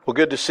Well,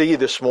 good to see you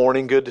this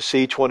morning. Good to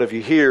see each one of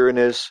you here. And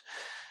as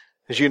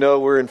you know,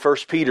 we're in 1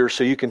 Peter,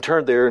 so you can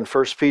turn there in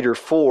 1 Peter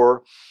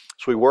 4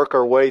 as we work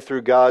our way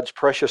through God's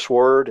precious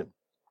Word.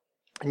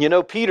 And you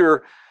know,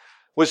 Peter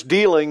was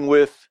dealing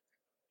with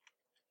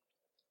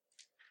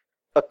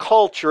a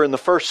culture in the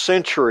first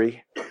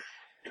century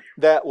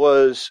that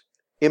was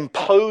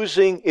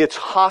imposing its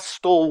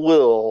hostile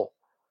will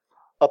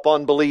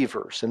upon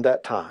believers in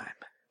that time.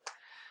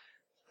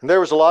 And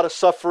there was a lot of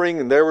suffering,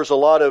 and there was a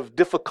lot of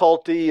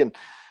difficulty, and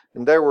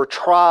there were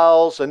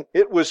trials, and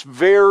it was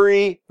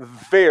very,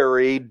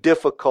 very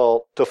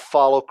difficult to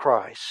follow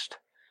Christ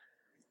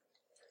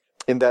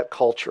in that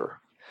culture.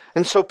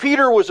 And so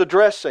Peter was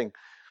addressing,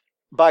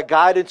 by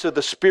guidance of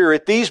the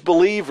Spirit, these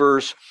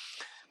believers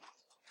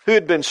who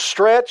had been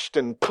stretched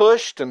and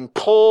pushed and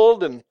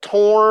pulled and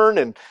torn,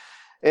 and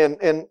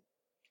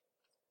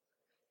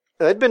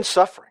they'd been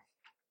suffering.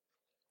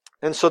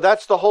 And so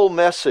that's the whole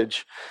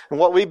message. And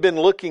what we've been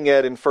looking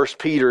at in 1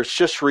 Peter is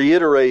just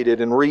reiterated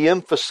and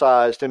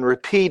reemphasized and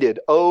repeated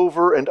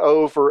over and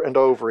over and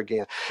over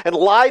again. And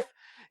life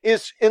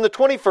is, in the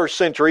 21st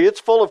century, it's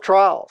full of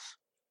trials.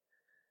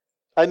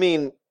 I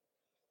mean,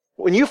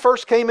 when you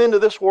first came into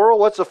this world,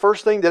 what's the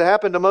first thing that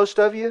happened to most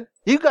of you?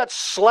 You got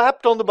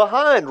slapped on the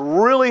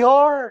behind really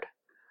hard.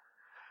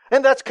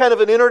 And that's kind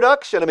of an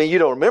introduction. I mean, you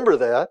don't remember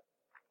that.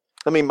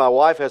 I mean, my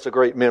wife has a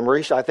great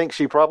memory. I think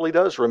she probably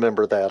does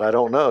remember that. I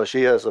don't know.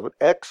 She has an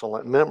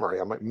excellent memory.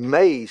 I'm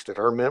amazed at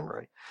her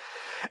memory.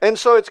 And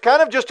so it's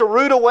kind of just a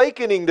rude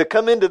awakening to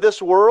come into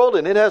this world,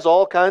 and it has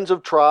all kinds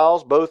of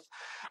trials, both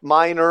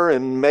minor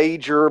and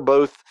major,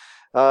 both,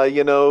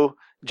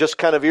 just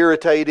kind of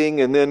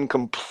irritating and then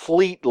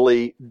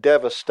completely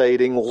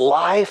devastating.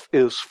 Life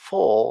is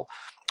full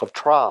of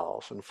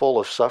trials and full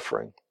of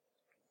suffering.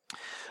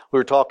 We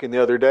were talking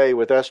the other day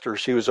with Esther.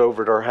 She was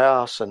over at our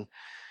house, and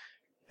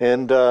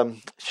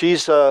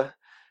she's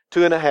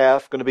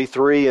 2.5, going to be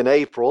 3 in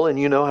April, and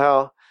you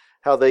know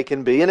how they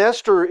can be. And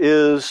Esther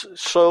is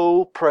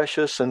so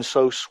precious and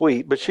so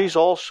sweet, but she's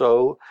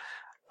also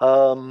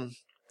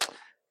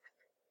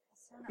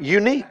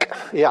unique.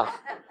 Yeah.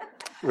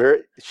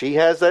 She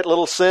has that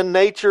little sin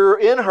nature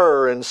in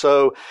her, and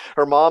so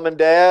her mom and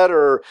dad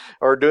are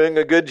doing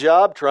a good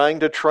job trying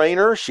to train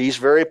her. She's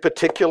very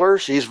particular.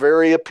 She's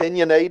very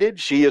opinionated.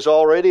 She is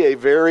already a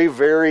very,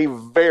 very,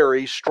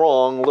 very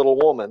strong little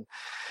woman.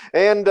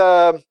 And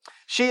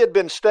she had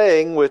been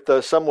staying with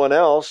someone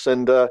else,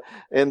 and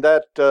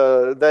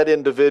that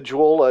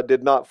individual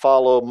did not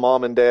follow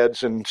mom and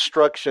dad's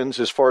instructions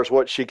as far as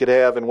what she could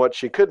have and what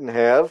she couldn't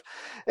have.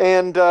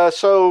 And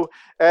so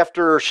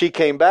after she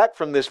came back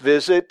from this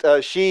visit,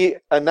 she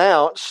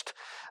announced,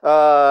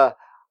 I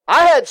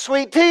had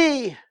sweet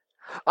tea.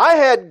 I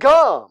had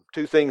gum,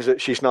 2 things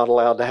that she's not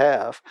allowed to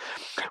have.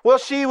 Well,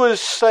 she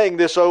was saying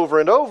this over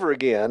and over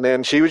again,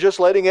 and she was just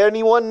letting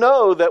anyone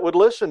know that would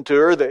listen to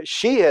her that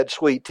she had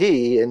sweet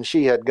tea and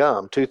she had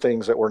gum, 2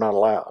 things that were not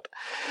allowed.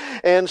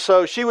 And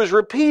so she was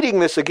repeating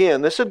this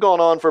again. This had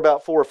gone on for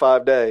about 4 or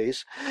 5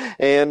 days,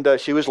 and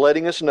she was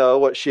letting us know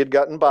what she had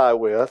gotten by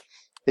with.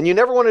 And you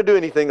never want to do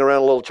anything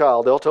around a little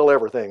child. They'll tell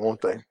everything,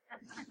 won't they?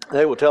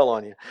 They will tell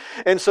on you.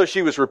 And so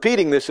she was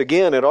repeating this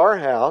again at our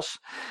house.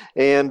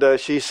 And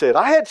she said,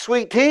 I had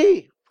sweet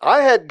tea.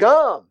 I had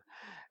gum.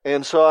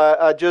 And so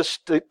I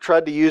just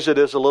tried to use it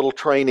as a little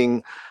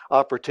training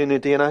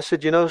opportunity. And I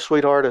said,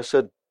 sweetheart, I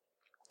said,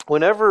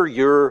 whenever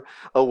you're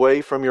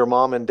away from your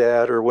mom and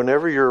dad, or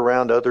whenever you're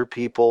around other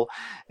people,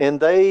 and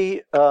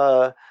they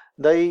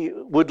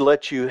would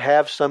let you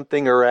have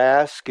something or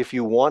ask if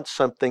you want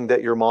something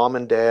that your mom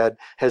and dad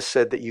has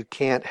said that you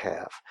can't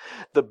have.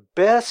 The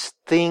best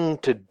thing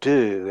to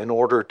do in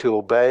order to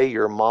obey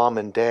your mom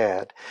and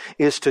dad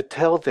is to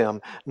tell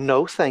them,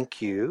 no,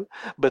 thank you,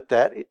 but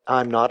that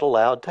I'm not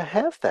allowed to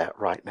have that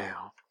right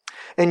now.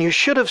 And you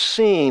should have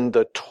seen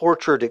the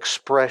tortured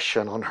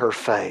expression on her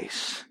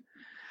face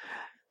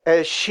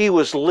as she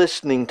was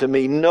listening to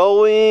me,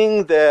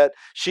 knowing that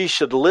she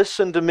should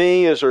listen to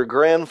me as her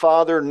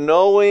grandfather,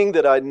 knowing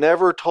that I'd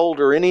never told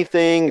her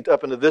anything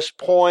up until this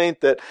point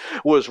that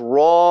was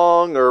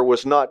wrong or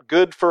was not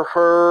good for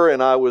her,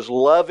 and I was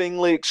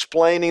lovingly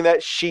explaining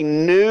that. She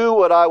knew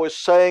what I was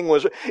saying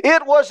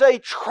it was a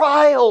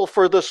trial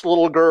for this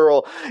little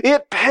girl.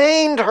 It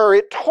pained her,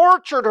 it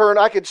tortured her, and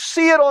I could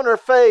see it on her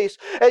face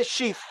as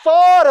she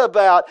thought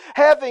about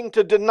having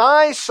to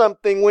deny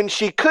something when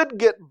she could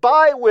get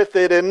by with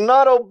it and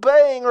not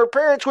obeying her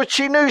parents, which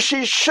she knew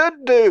she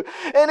should do.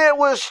 And it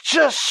was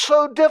just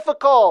so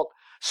difficult.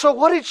 So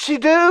what did she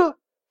do?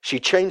 She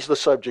changed the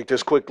subject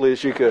as quickly as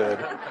she could.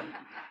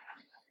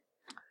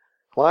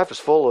 Life is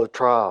full of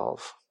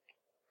trials,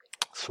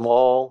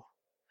 small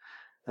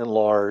and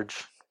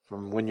large,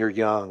 from when you're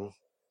young,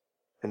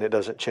 and it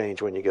doesn't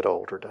change when you get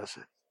older, does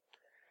it?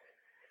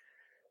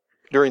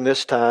 During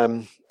this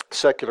time,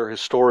 secular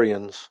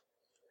historians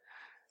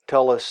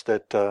tell us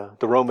that the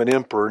Roman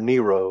Emperor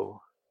Nero,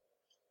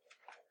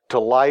 to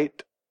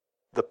light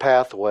the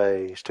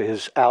pathways to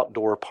his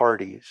outdoor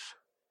parties,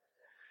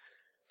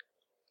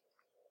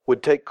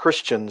 would take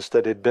Christians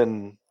that had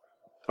been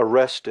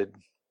arrested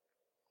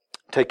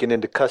taken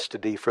into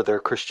custody for their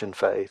Christian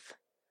faith.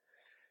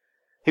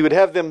 He would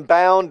have them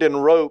bound in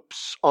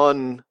ropes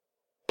on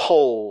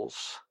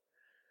poles.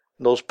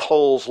 Those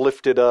poles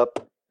lifted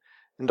up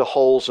into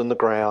holes in the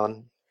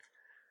ground.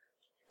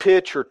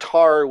 Pitch or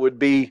tar would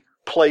be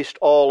placed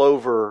all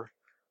over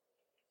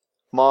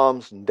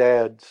moms and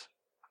dads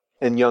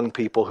and young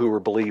people who were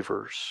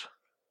believers.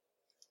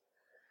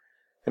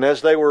 And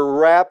as they were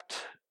wrapped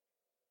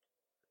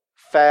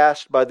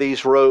fast by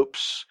these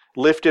ropes,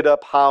 lifted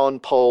up high on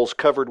poles,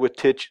 covered with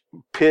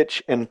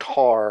pitch and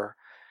tar,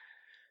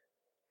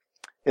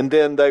 and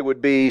then they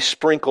would be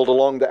sprinkled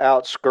along the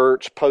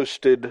outskirts,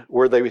 posted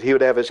where he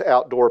would have his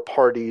outdoor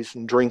parties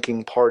and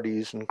drinking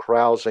parties and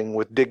carousing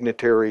with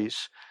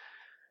dignitaries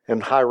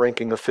and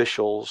high-ranking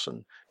officials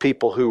and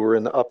people who were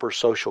in the upper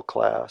social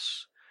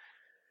class.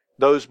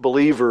 Those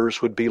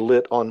believers would be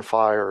lit on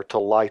fire to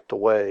light the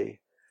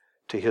way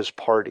to his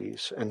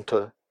parties and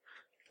to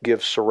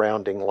give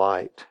surrounding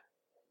light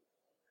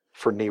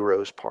for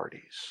Nero's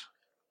parties.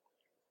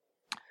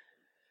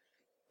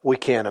 We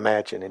can't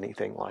imagine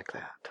anything like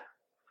that.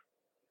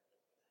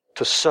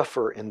 To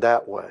suffer in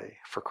that way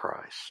for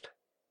Christ.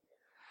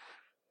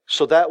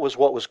 So that was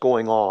what was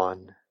going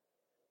on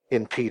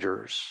in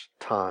Peter's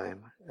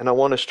time. And I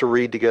want us to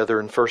read together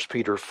in 1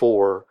 Peter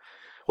 4.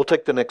 We'll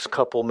take the next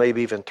couple,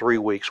 maybe even 3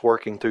 weeks,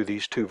 working through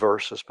these 2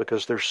 verses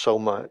because there's so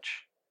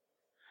much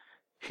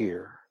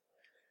here.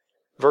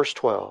 Verse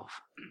 12.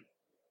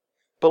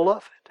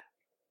 Beloved,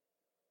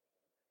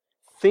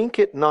 think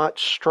it not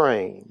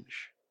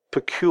strange,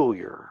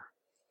 peculiar,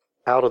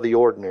 out of the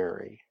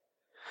ordinary,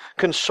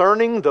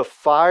 concerning the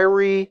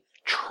fiery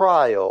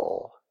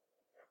trial.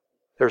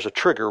 There's a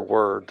trigger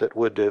word that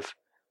would have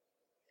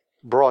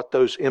brought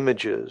those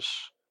images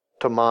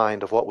to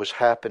mind of what was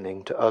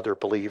happening to other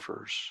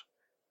believers,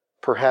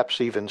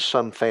 perhaps even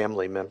some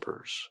family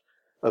members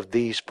of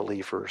these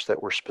believers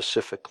that were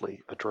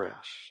specifically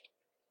addressed.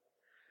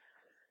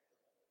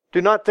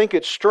 Do not think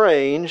it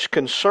strange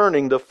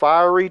concerning the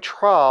fiery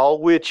trial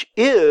which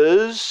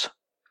is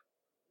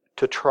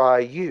to try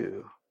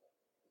you,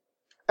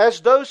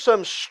 as though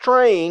some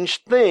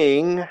strange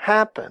thing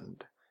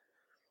happened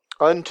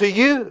unto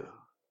you.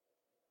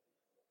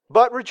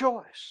 But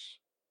rejoice,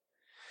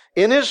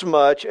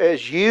 inasmuch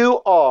as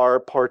you are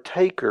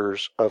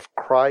partakers of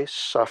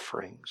Christ's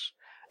sufferings,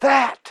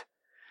 that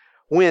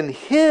when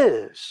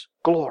His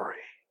glory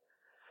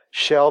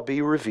shall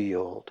be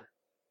revealed,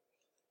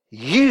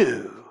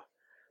 you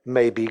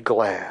may be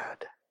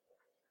glad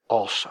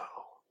also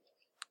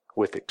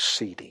with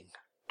exceeding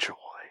joy.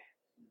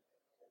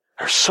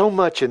 There's so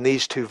much in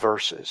these 2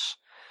 verses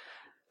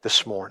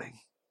this morning.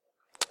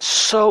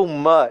 So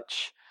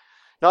much,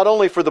 not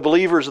only for the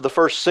believers of the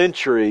first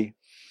century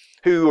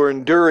who are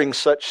enduring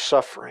such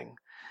suffering,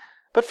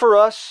 but for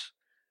us.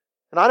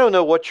 And I don't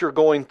know what you're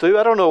going through.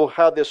 I don't know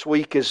how this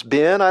week has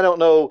been. I don't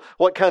know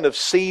what kind of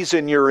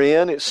season you're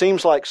in. It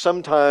seems like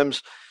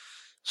sometimes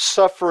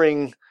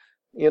suffering,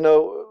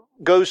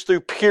 goes through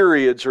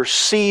periods or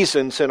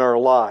seasons in our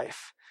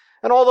life.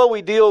 And although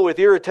we deal with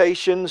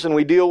irritations and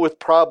we deal with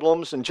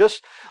problems and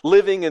just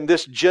living in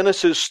this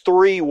Genesis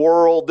 3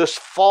 world, this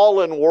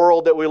fallen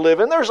world that we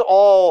live in, there's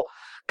all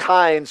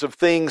kinds of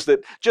things that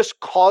just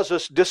cause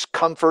us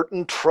discomfort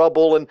and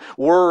trouble and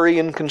worry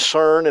and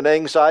concern and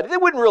anxiety. They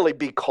wouldn't really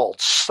be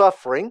called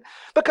suffering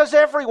because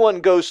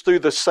everyone goes through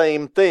the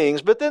same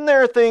things. But then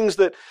there are things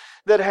that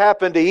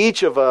happen to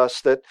each of us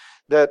that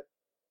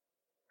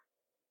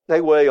they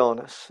weigh on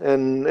us.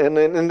 And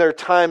there are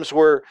times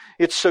where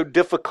it's so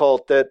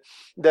difficult that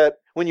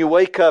when you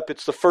wake up,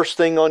 it's the first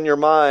thing on your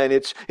mind.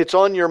 It's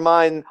on your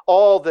mind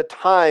all the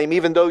time,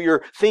 even though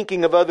you're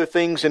thinking of other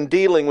things and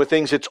dealing with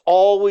things. It's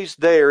always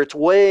there. It's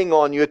weighing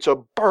on you. It's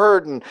a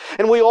burden.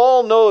 And we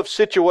all know of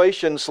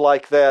situations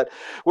like that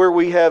where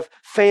we have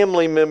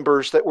family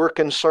members that we're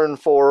concerned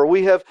for. Or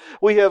we have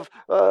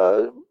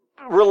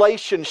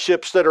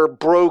relationships that are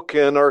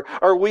broken,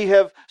 or we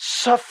have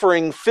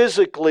suffering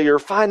physically or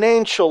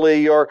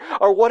financially or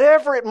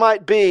whatever it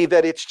might be,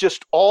 that it's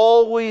just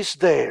always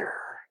there.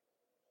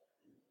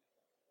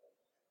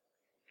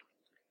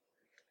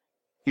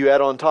 You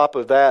add on top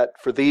of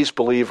that, for these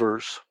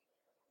believers,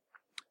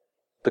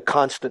 the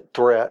constant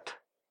threat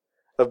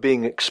of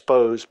being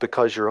exposed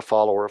because you're a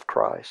follower of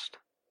Christ.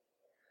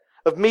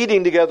 Of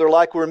meeting together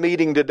like we're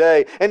meeting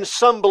today. And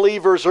some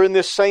believers are in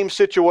this same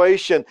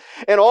situation.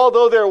 And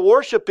although they're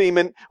worshiping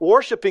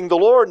the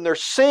Lord and they're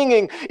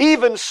singing,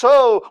 even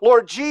so,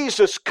 Lord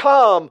Jesus,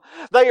 come.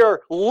 They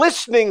are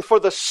listening for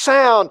the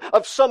sound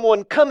of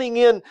someone coming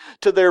in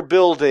to their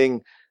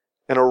building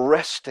and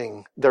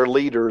arresting their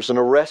leaders and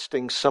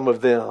arresting some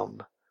of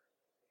them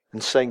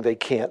and saying they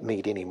can't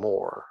meet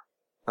anymore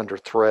under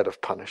threat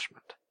of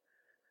punishment.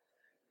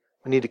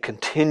 We need to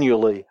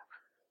continually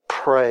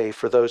pray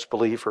for those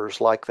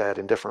believers like that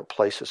in different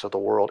places of the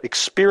world,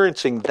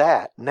 experiencing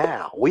that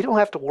now. We don't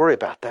have to worry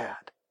about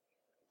that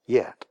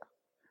yet.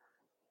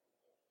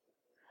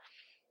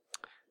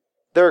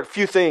 There are a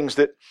few things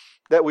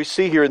that we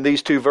see here in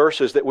these 2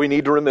 verses that we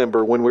need to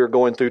remember when we're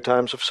going through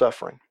times of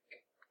suffering.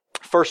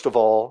 First of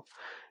all,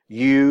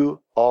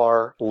 you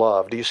are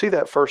loved. Do you see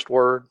that first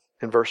word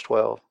in verse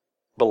 12?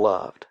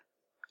 Beloved.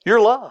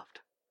 You're loved.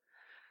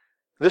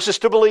 This is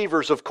to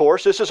believers, of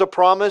course. This is a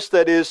promise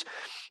that is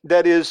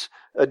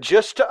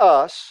just to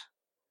us.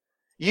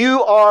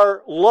 You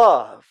are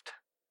loved.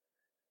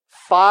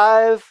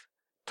 5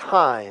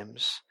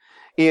 times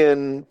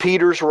in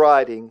Peter's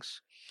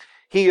writings,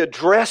 he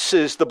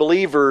addresses the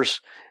believers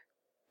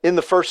in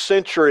the first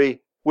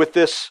century with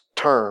this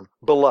term,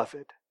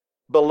 beloved,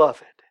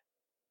 beloved,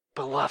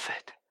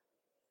 beloved,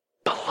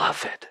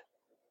 beloved,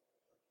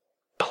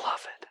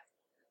 beloved.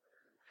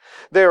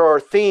 There are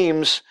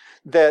themes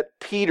that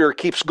Peter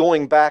keeps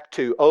going back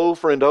to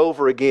over and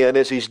over again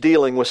as he's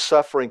dealing with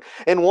suffering.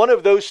 And one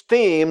of those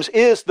themes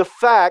is the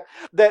fact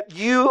that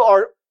you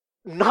are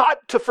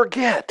not to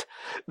forget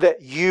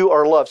that you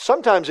are loved.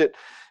 Sometimes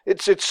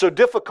it's so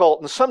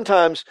difficult, and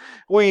sometimes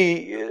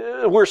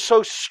we're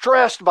so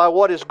stressed by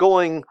what is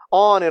going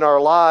on in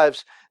our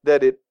lives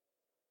that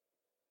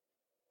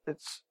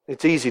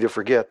it's easy to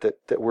forget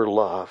that we're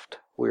loved.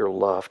 We are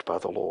loved by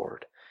the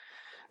Lord.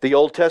 The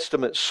Old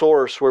Testament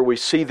source where we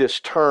see this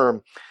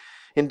term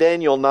in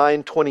Daniel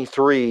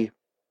 9:23,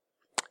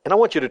 and I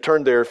want you to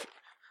turn there,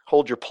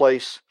 hold your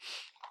place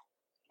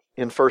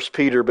in 1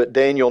 Peter, but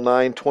Daniel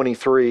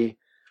 9:23,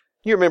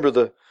 you remember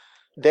the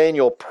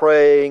Daniel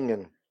praying,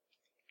 and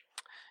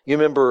you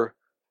remember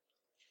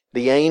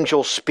the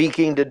angel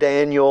speaking to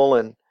Daniel,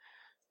 and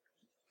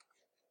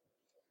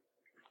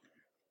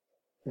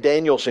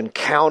Daniel's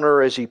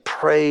encounter as he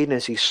prayed and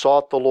as he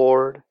sought the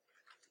Lord.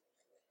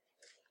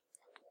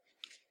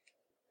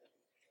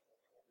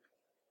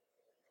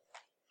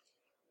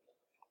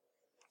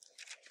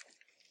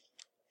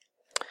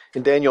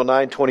 In Daniel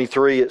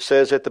 9:23, it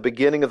says, at the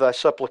beginning of thy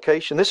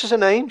supplication, this is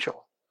an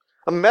angel,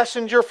 a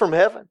messenger from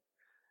heaven,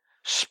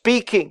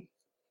 speaking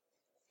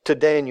to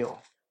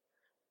Daniel.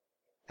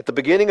 At the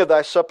beginning of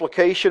thy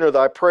supplication or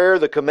thy prayer,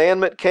 the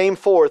commandment came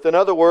forth. In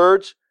other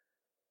words,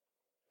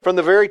 from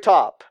the very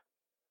top,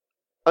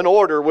 an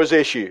order was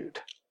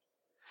issued.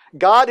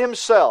 God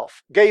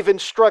Himself gave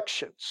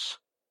instructions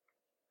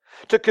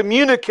to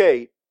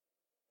communicate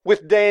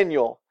with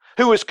Daniel,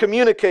 who was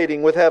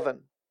communicating with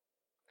heaven.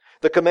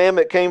 The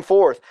commandment came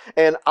forth,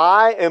 and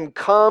I am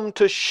come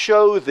to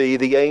show thee,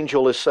 the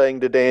angel is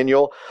saying to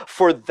Daniel,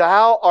 for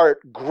thou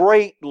art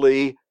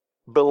greatly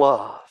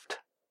beloved.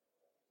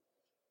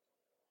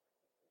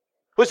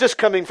 Was this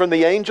coming from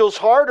the angel's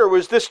heart, or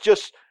was this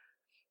just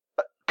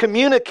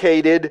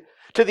communicated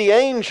to the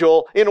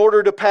angel in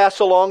order to pass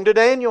along to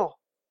Daniel?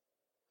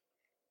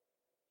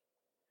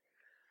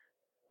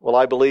 Well,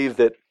 I believe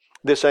that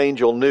this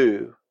angel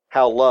knew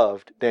how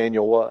loved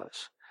Daniel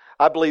was.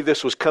 I believe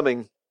this was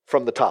coming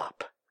from the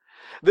top.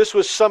 This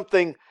was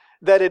something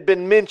that had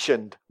been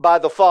mentioned by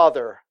the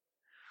Father.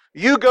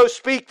 You go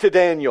speak to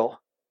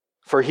Daniel,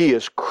 for he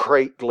is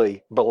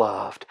greatly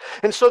beloved.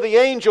 And so the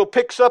angel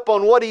picks up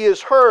on what he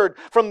has heard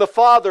from the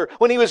Father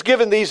when he was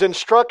given these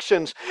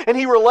instructions. And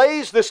he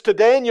relays this to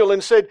Daniel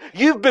and said,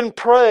 you've been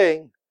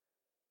praying,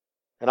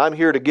 and I'm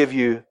here to give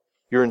you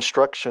your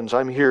instructions.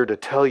 I'm here to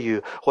tell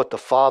you what the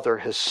Father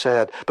has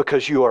said,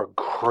 because you are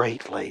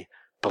greatly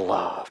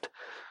beloved.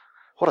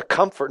 What a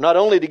comfort, not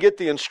only to get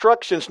the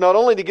instructions, not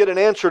only to get an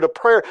answer to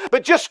prayer,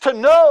 but just to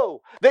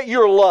know that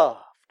you're loved.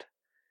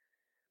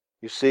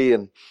 You see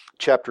in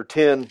chapter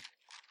 10,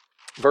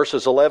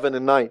 verses 11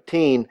 and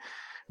 19,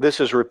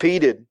 this is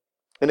repeated.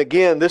 And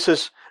again, this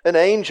is an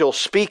angel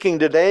speaking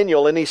to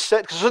Daniel, and he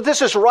said, so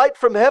this is right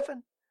from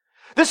heaven.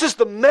 This is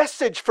the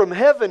message from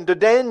heaven to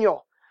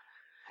Daniel.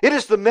 It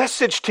is the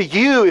message to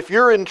you if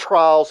you're in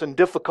trials and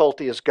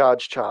difficulty as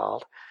God's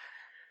child.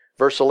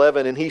 Verse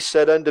 11, and he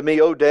said unto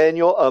me, O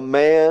Daniel, a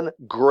man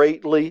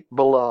greatly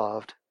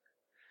beloved.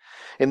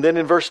 And then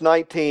in verse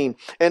 19,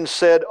 and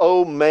said,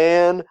 O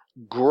man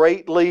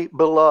greatly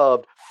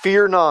beloved,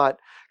 fear not,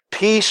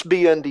 peace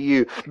be unto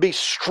you. Be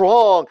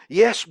strong,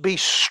 yes, be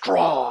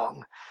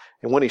strong.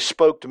 And when he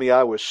spoke to me,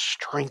 I was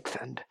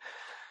strengthened.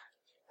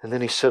 And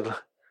then he said,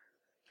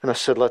 and I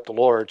said, let the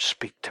Lord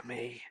speak to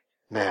me.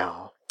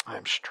 Now I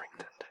am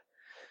strengthened.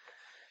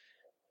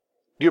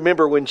 Do you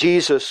remember when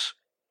Jesus,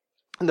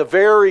 in the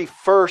very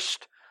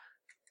first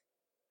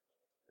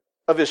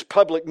of his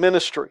public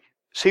ministry,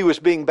 as he was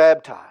being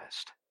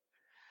baptized?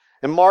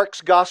 And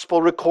Mark's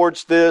gospel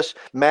records this,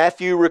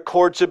 Matthew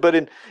records it, but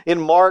in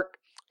Mark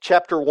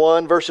chapter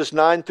 1, verses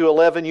 9 through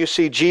 11, you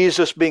see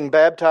Jesus being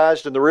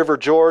baptized in the River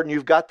Jordan.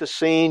 You've got the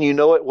scene, you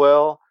know it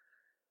well.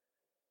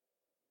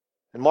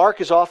 And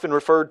Mark is often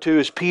referred to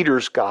as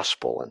Peter's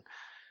gospel, and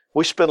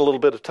we spent a little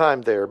bit of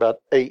time there, about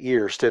 8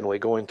 years, didn't we,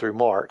 going through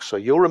Mark. So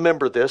you'll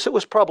remember this. It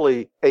was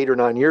probably 8 or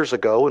 9 years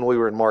ago when we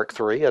were in Mark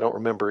 3. I don't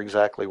remember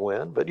exactly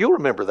when, but you'll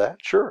remember that,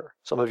 sure.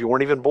 Some of you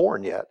weren't even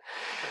born yet.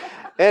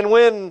 And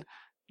when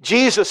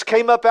Jesus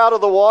came up out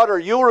of the water,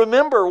 you'll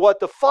remember what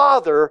the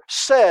Father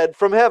said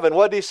from heaven.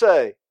 What did He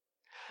say?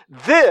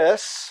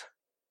 This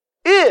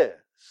is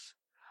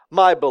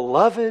my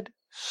beloved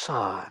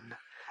Son,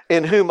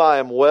 in whom I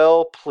am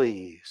well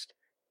pleased.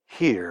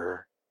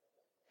 Hear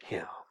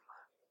Him.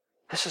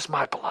 This is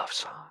my beloved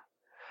Son.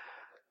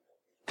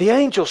 The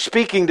angel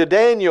speaking to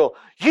Daniel,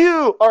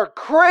 you are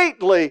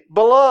greatly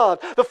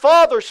beloved. The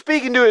Father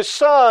speaking to His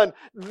Son,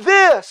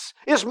 this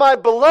is my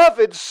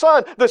beloved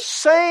Son. The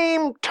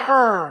same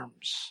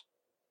terms.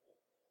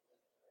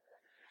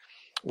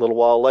 A little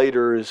while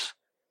later, as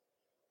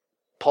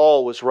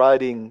Paul was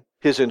writing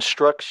his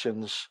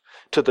instructions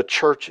to the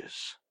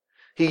churches,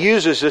 he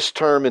uses this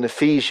term in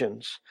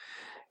Ephesians.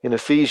 In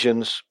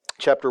Ephesians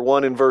chapter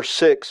 1 and verse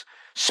 6,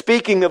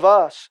 speaking of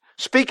us,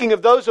 speaking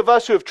of those of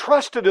us who have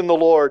trusted in the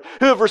Lord,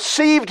 who have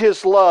received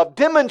His love,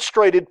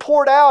 demonstrated,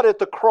 poured out at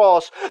the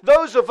cross,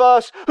 those of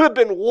us who have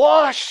been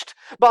washed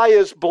by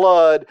His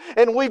blood,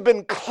 and we've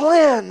been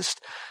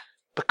cleansed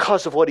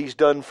because of what He's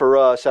done for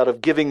us, out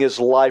of giving His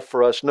life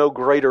for us. No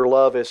greater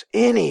love has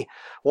anyone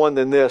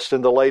than this,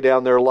 than to lay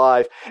down their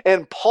life.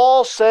 And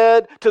Paul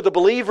said to the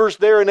believers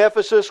there in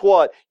Ephesus,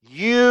 what?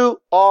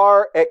 You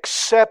are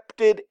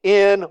accepted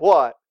in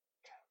what?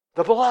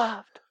 The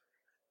beloved.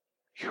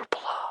 You're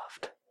beloved.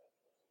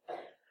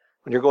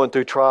 When you're going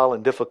through trial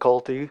and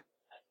difficulty,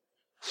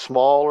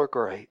 small or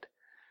great,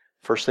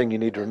 first thing you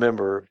need to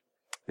remember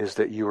is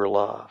that you are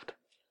loved.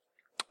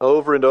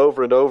 Over and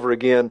over and over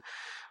again,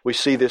 we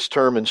see this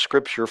term in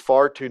Scripture,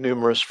 far too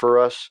numerous for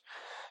us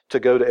to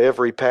go to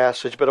every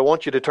passage. But I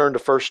want you to turn to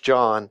 1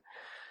 John.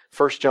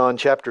 1 John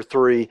chapter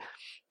 3.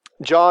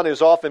 John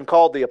is often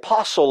called the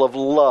apostle of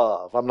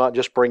love. I'm not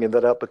just bringing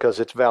that up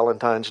because it's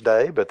Valentine's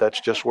Day, but that's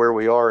just where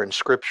we are in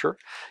Scripture.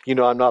 You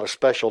know, I'm not a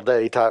special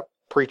day type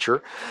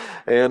preacher,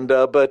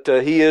 but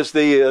he is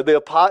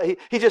the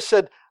he just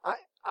said,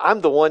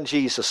 I'm the one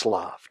Jesus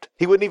loved.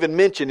 He wouldn't even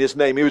mention His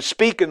name. He would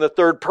speak in the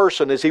third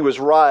person as he was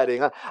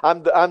writing.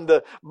 I'm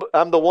the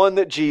one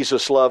that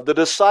Jesus loved, the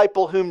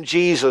disciple whom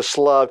Jesus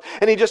loved.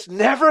 And he just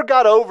never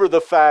got over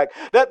the fact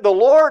that the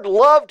Lord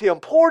loved him,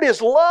 poured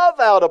His love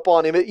out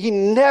upon him. He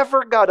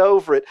never got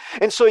over it.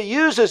 And so he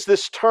uses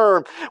this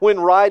term when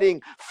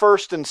writing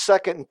 1st and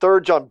 2nd and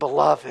 3rd John,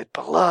 beloved,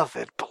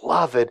 beloved,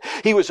 beloved.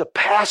 He was a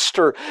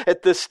pastor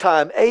at this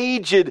time,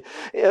 aged,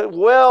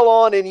 well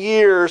on in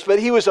years, but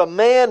he was a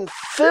man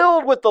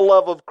filled with the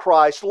love of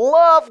Christ,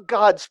 loved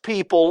God's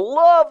people,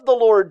 loved the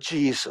Lord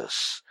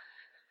Jesus.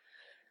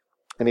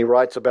 And he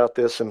writes about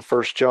this in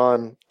 1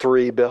 John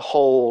 3,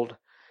 behold,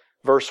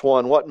 verse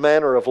 1, what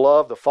manner of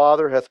love the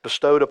Father hath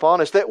bestowed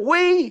upon us, that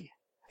we,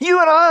 you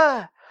and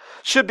I,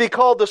 should be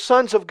called the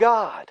sons of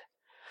God.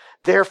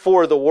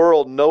 Therefore the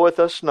world knoweth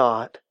us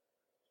not,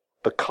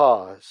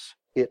 because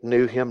it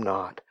knew Him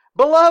not.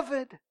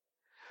 Beloved,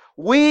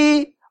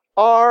 we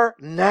are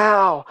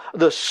now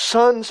the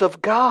sons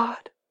of God,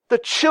 the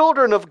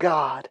children of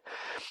God.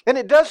 And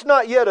it does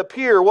not yet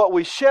appear what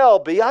we shall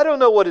be. I don't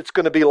know what it's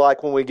going to be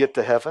like when we get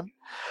to heaven.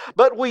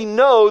 But we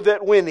know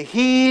that when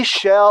He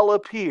shall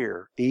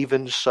appear,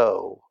 even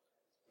so,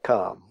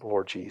 come,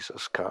 Lord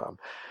Jesus, come.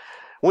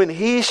 When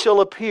He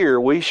shall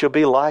appear, we shall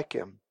be like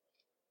Him,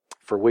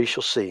 for we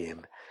shall see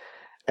Him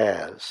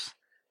as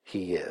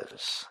He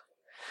is.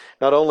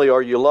 Not only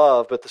are you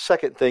loved, but the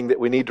second thing that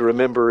we need to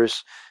remember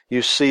is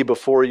you see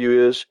before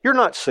you is you're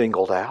not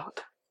singled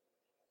out.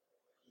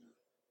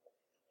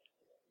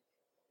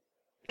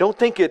 Don't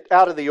think it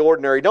out of the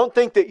ordinary. Don't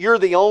think that you're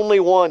the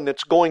only one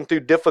that's going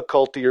through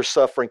difficulty or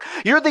suffering.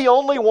 You're the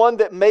only one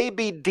that may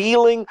be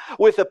dealing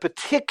with a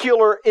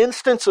particular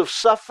instance of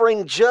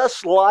suffering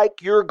just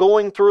like you're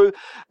going through,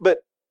 but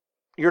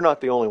you're not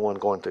the only one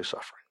going through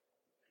suffering.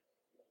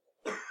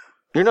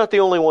 You're not the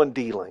only one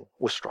dealing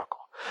with struggle.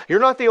 You're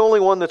not the only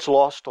one that's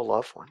lost a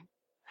loved one.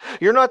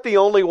 You're not the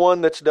only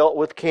one that's dealt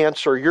with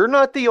cancer. You're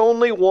not the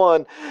only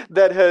one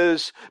that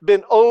has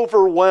been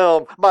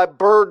overwhelmed by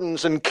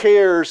burdens and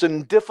cares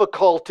and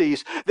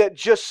difficulties that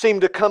just seem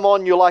to come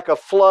on you like a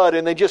flood,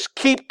 and they just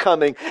keep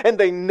coming and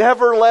they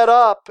never let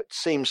up, it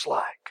seems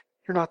like.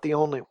 You're not the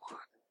only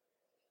one.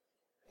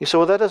 You say,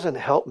 well, that doesn't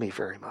help me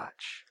very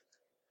much.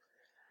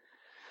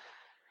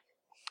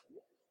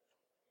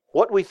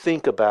 What we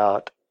think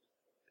about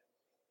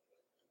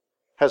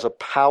has a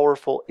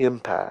powerful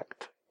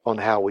impact on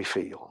how we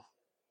feel.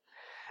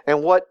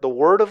 And what the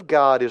Word of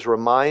God is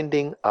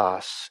reminding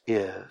us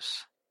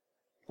is,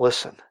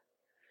 listen,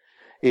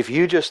 if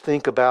you just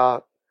think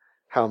about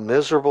how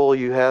miserable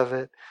you have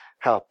it,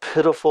 how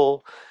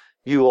pitiful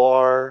you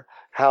are,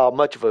 how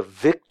much of a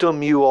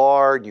victim you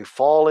are, and you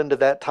fall into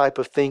that type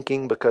of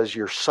thinking because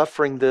you're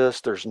suffering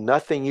this, there's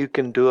nothing you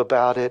can do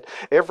about it.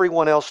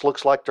 Everyone else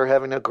looks like they're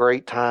having a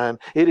great time.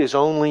 It is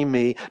only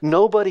me.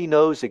 Nobody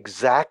knows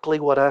exactly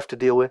what I have to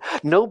deal with.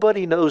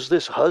 Nobody knows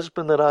this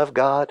husband that I've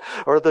got,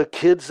 or the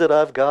kids that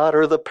I've got,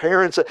 or the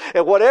parents,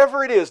 and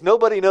whatever it is,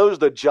 nobody knows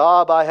the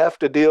job I have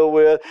to deal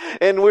with.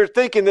 And we're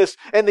thinking this,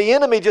 and the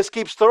enemy just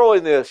keeps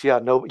throwing this. Yeah,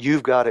 no,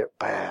 you've got it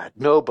bad.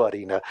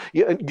 Nobody knows.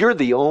 You're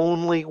the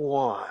only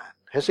one.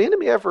 Has the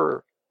enemy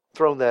ever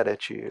thrown that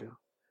at you?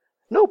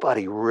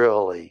 Nobody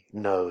really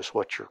knows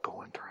what you're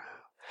going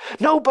through.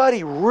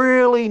 Nobody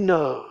really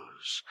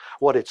knows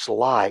what it's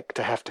like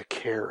to have to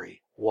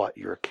carry what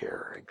you're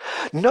carrying.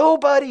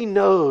 Nobody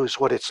knows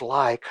what it's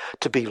like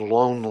to be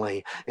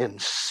lonely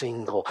and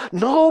single.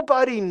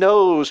 Nobody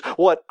knows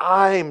what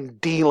I'm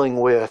dealing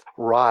with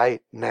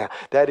right now.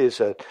 That is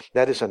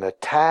an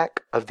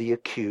attack of the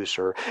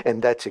accuser,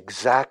 and that's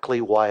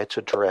exactly why it's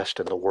addressed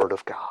in the Word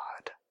of God.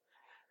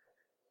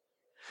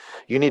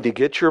 You need to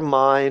get your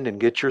mind and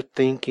get your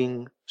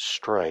thinking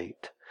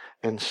straight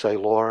and say,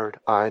 Lord,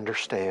 I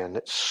understand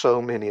that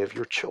so many of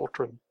your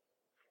children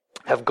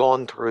have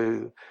gone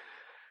through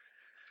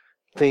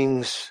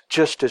things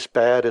just as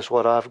bad as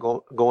what I've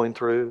going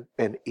through,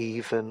 and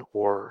even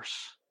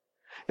worse.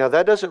 Now,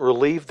 that doesn't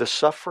relieve the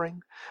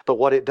suffering, but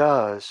what it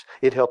does,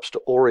 it helps to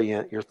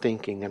orient your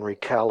thinking and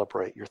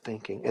recalibrate your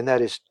thinking. And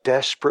that is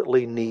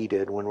desperately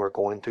needed when we're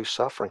going through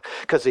suffering,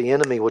 because the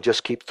enemy will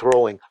just keep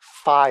throwing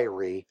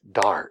fiery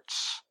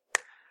darts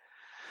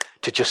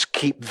to just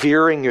keep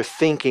veering your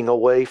thinking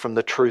away from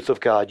the truth of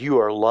God. You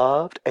are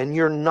loved, and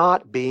you're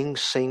not being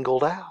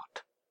singled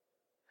out.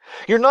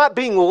 You're not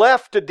being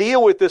left to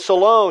deal with this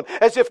alone,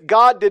 as if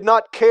God did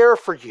not care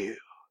for you,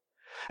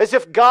 as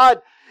if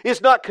God is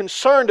not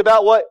concerned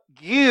about what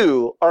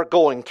you are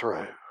going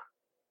through.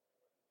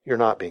 You're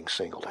not being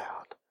singled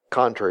out,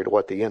 contrary to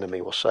what the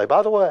enemy will say.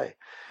 By the way,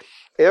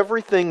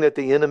 everything that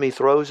the enemy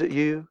throws at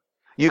you,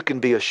 you can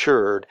be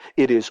assured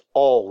it is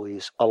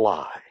always a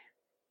lie,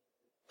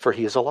 for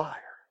he is a liar.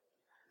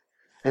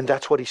 And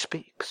that's what he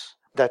speaks.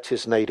 That's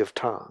his native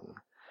tongue.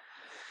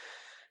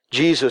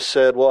 Jesus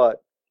said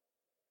what?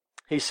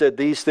 He said,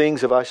 these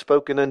things have I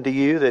spoken unto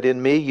you, that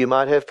in me you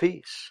might have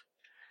peace.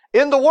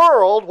 In the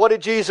world, what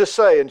did Jesus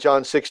say in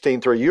John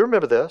 16:3? You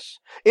remember this.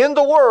 In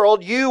the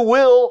world you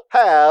will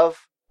have,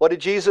 what did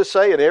Jesus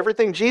say? And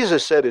everything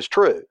Jesus said is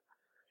true.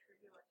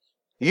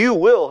 You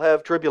will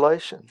have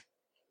tribulation.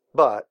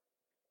 But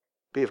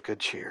be of good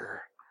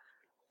cheer.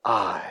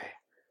 I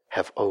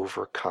have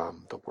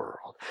overcome the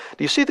world.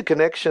 Do you see the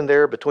connection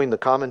there between the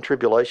common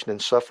tribulation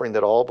and suffering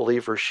that all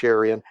believers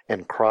share in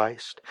and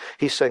Christ?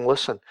 He's saying,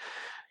 listen,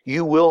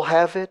 you will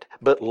have it,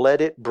 but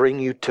let it bring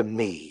you to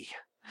me.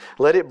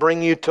 Let it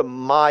bring you to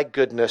my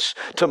goodness,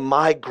 to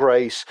my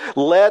grace.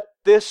 Let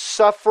this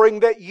suffering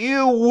that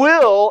you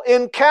will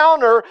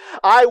encounter,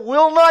 I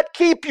will not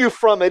keep you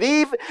from it.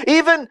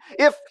 Even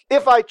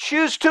if I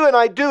choose to, and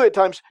I do at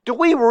times, do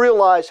we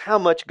realize how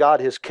much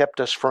God has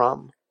kept us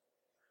from?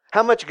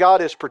 How much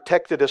God has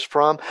protected us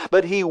from?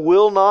 But He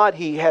will not.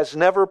 He has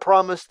never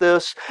promised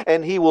this,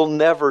 and He will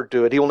never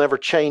do it. He will never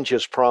change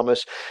His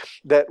promise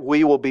that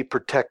we will be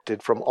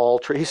protected from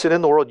all. He said,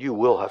 in the world you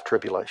will have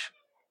tribulation.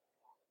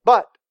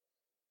 But,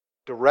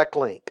 direct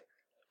link,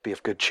 be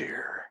of good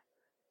cheer.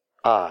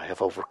 I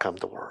have overcome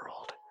the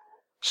world.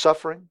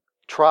 Suffering,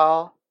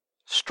 trial,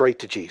 straight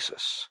to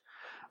Jesus.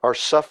 Our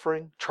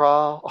suffering,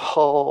 trial,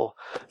 oh,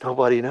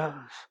 nobody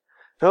knows.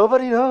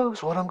 Nobody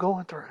knows what I'm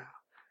going through.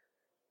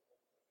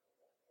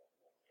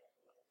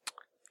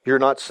 You're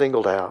not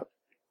singled out.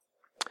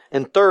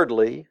 And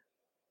thirdly,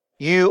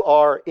 you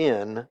are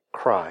in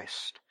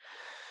Christ.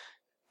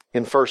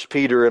 In 1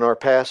 Peter, in our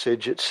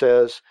passage, it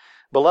says,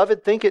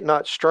 Beloved, think it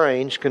not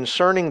strange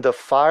concerning the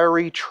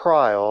fiery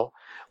trial,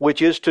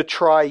 which is to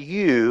try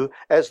you,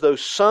 as though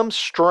some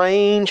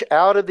strange,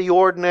 out of the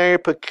ordinary,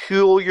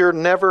 peculiar,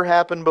 never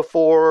happened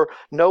before,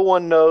 no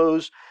one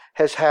knows,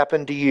 has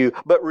happened to you.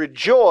 But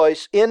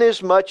rejoice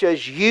inasmuch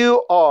as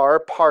you are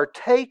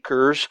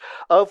partakers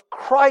of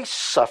Christ's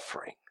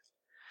suffering.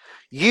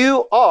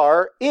 You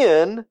are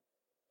in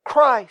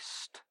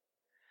Christ.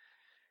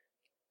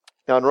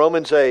 Now in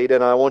Romans 8,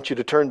 and I want you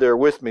to turn there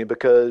with me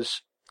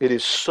because it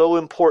is so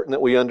important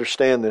that we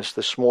understand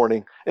this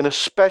morning, and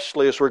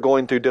especially as we're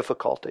going through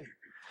difficulty.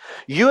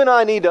 You and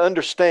I need to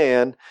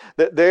understand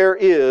that there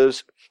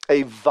is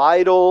a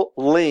vital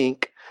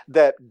link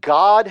that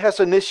God has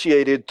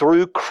initiated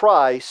through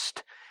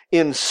Christ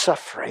in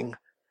suffering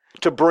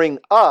to bring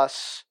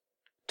us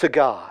to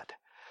God.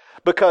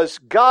 Because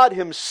God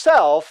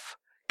Himself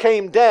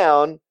came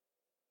down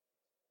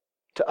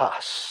to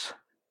us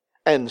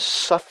and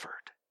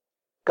suffered.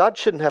 God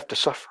shouldn't have to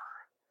suffer.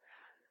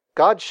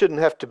 God shouldn't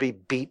have to be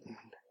beaten.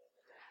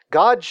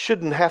 God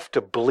shouldn't have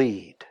to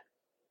bleed.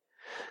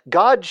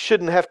 God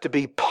shouldn't have to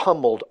be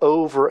pummeled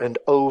over and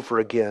over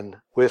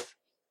again with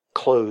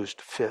closed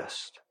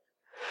fist.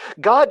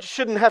 God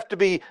shouldn't have to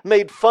be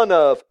made fun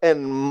of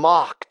and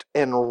mocked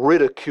and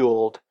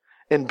ridiculed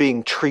and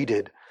being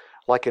treated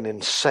like an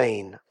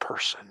insane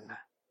person.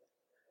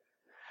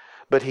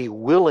 But He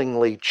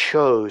willingly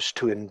chose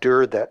to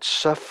endure that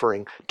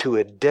suffering to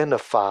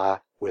identify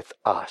with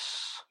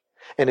us.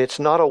 And it's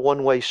not a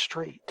one-way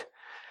street.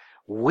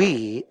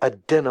 We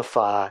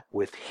identify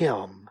with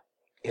Him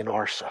in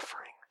our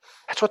suffering.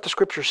 That's what the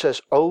Scripture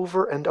says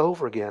over and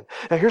over again.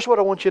 Now here's what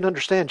I want you to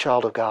understand,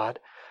 child of God.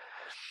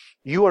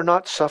 You are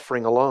not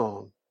suffering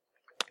alone.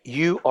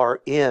 You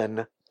are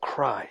in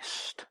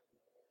Christ.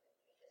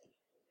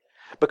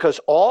 Because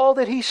all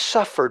that He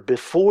suffered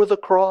before the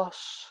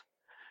cross,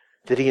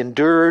 that He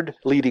endured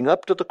leading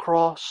up to the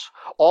cross,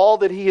 all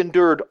that He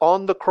endured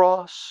on the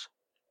cross,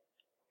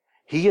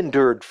 He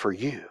endured for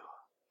you.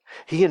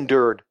 He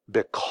endured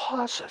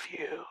because of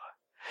you.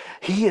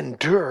 He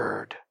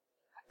endured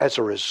as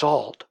a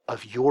result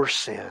of your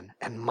sin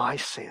and my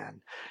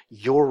sin,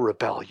 your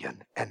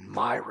rebellion and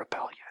my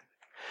rebellion.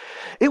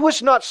 It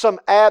was not some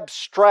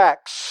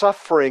abstract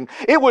suffering.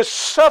 It was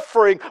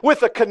suffering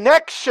with a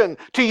connection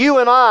to you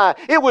and I.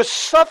 It was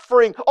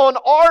suffering on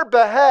our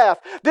behalf.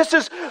 This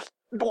is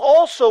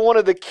also one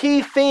of the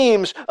key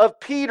themes of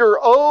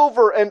Peter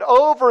over and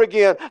over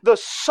again, the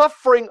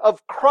suffering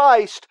of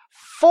Christ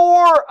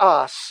for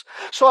us.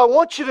 So I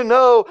want you to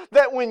know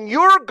that when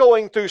you're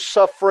going through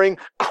suffering,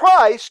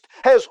 Christ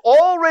has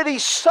already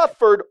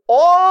suffered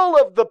all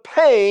of the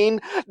pain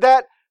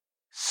that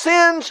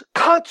sin's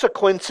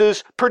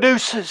consequences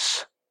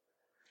produces.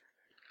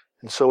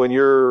 And so when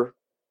you're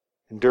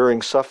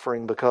enduring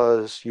suffering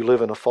because you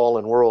live in a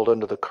fallen world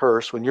under the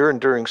curse, when you're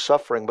enduring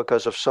suffering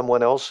because of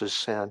someone else's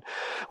sin,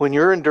 when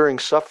you're enduring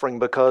suffering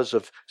because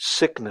of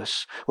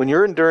sickness, when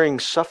you're enduring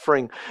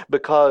suffering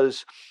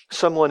because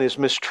someone has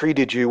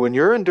mistreated you, when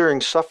you're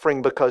enduring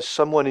suffering because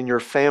someone in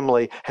your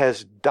family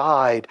has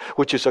died,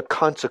 which is a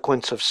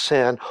consequence of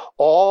sin,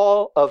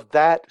 all of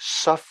that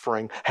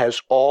suffering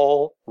has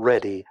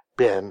already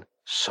been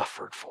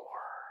suffered for.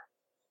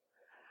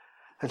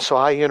 And so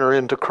I enter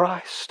into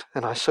Christ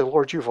and I say,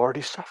 Lord, you've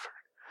already suffered.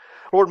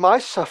 Lord, my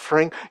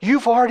suffering,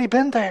 you've already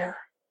been there.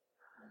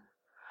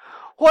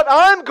 What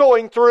I'm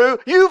going through,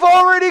 you've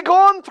already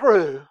gone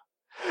through.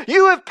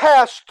 You have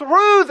passed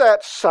through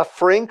that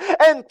suffering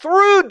and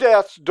through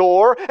death's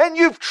door, and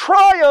you've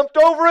triumphed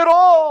over it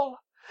all.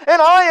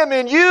 And I am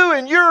in you,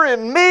 and you're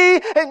in me,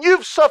 and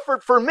you've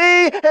suffered for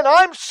me, and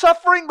I'm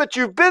suffering, but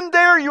you've been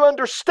there, you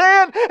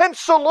understand. And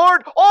so,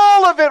 Lord,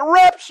 all of it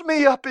wraps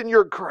me up in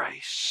your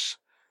grace.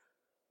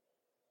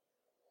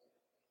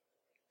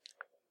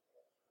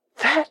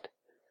 That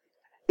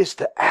is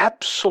the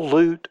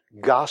absolute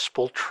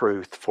gospel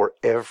truth for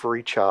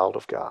every child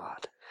of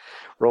God.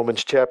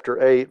 Romans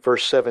chapter 8,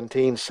 verse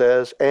 17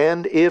 says,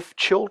 and if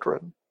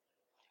children,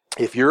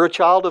 if you're a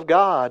child of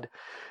God,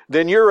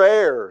 then you're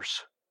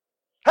heirs.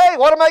 Hey,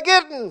 what am I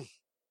getting?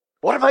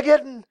 What am I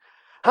getting?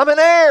 I'm an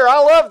heir. I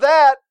love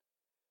that.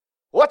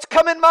 What's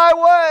coming my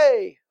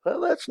way? Well,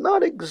 that's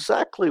not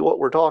exactly what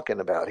we're talking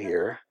about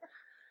here.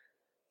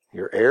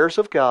 You're heirs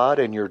of God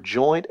and you're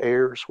joint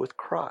heirs with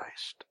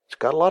Christ. It's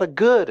got a lot of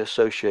good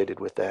associated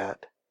with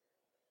that.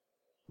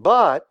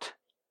 But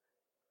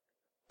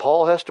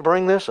Paul has to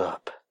bring this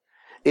up.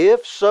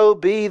 If so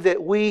be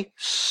that we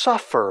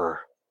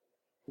suffer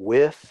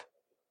with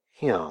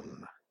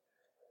him,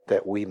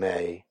 that we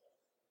may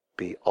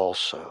be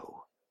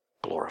also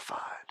glorified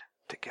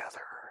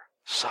together.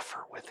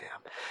 Suffer with him.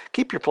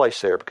 Keep your place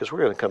there because we're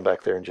going to come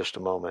back there in just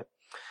a moment.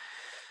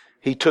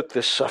 He took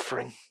this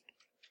suffering.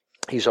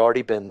 He's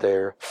already been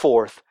there.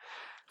 Fourth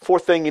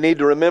thing you need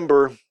to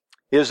remember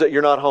is that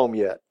you're not home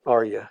yet,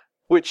 are you?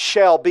 Which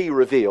shall be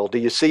revealed. Do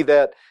you see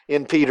that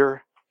in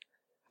Peter?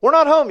 We're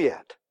not home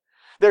yet.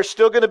 There's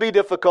still going to be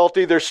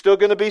difficulty. There's still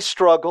going to be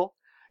struggle.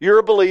 You're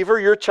a believer.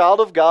 You're a child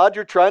of God.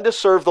 You're trying to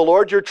serve the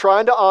Lord. You're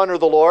trying to honor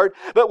the Lord.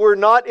 But we're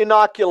not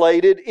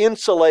inoculated,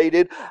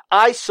 insulated,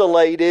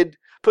 isolated,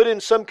 put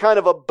in some kind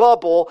of a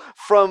bubble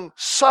from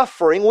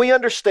suffering. We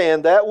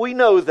understand that. We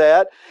know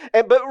that.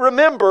 But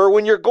remember,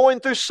 when you're going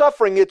through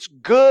suffering, it's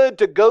good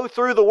to go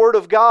through the Word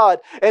of God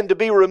and to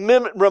be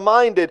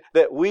reminded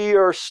that we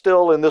are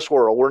still in this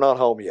world. We're not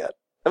home yet.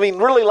 I mean,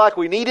 really like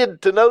we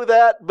needed to know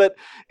that, but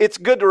it's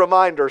good to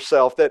remind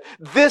ourselves that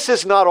this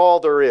is not all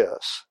there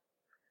is.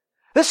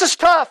 This is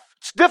tough.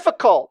 It's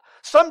difficult.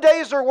 Some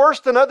days are worse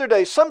than other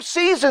days. Some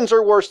seasons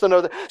are worse than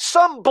others.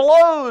 Some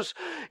blows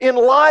in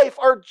life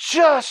are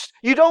just,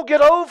 you don't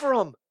get over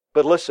them.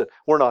 But listen,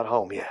 we're not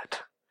home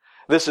yet.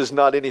 This is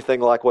not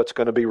anything like what's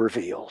going to be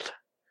revealed.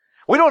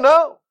 We don't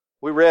know.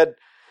 We read a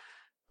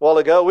while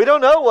ago, we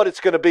don't know what it's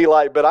going to be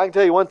like, but I can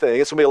tell you one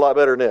thing, it's going to be a lot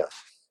better than this.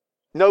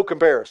 No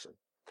comparison.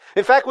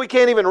 In fact, we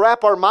can't even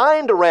wrap our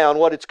mind around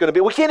what it's going to be.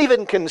 We can't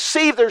even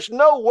conceive. There's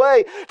no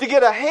way to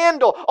get a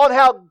handle on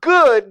how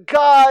good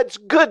God's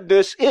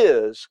goodness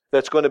is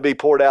that's going to be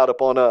poured out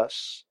upon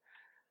us.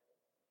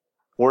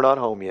 We're not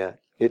home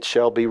yet. It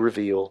shall be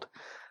revealed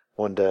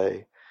one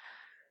day.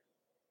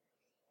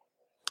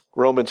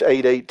 Romans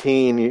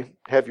 8:18, you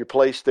have your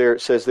place there.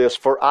 It says this,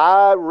 for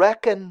I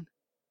reckon,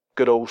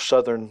 good old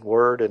southern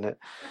word, isn't it?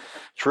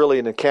 It's really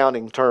an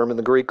accounting term in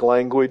the Greek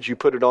language. You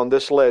put it on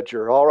this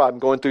ledger. All right, I'm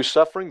going through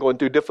suffering, going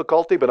through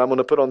difficulty, but I'm going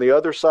to put on the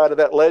other side of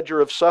that ledger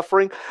of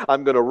suffering.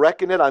 I'm going to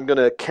reckon it. I'm going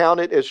to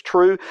account it as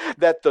true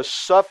that the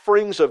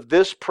sufferings of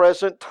this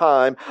present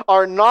time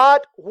are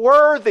not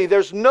worthy.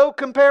 There's no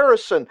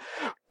comparison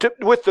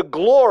with the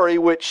glory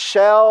which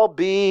shall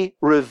be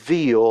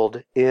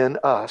revealed in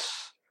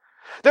us.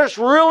 There's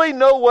really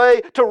no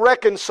way to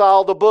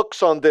reconcile the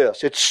books on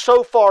this. It's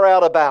so far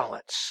out of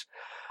balance.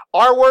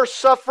 Our worst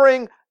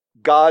suffering,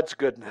 God's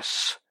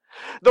goodness.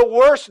 The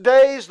worst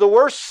days, the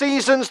worst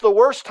seasons, the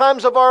worst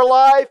times of our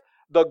life,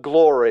 the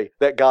glory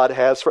that God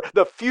has for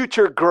the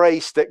future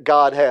grace that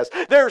God has.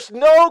 There's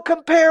no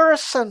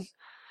comparison,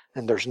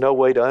 and there's no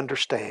way to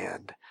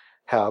understand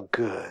how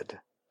good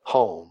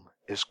home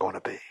is going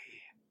to be.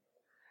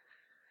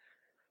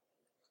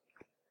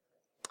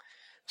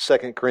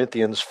 2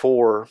 Corinthians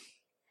 4.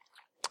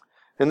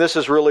 And this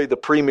is really the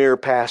premier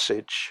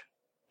passage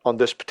on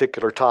this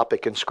particular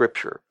topic in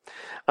Scripture.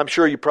 I'm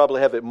sure you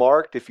probably have it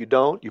marked. If you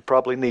don't, you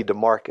probably need to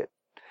mark it.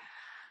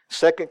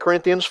 2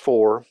 Corinthians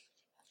 4,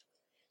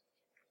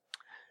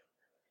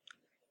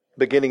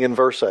 beginning in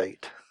verse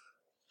 8.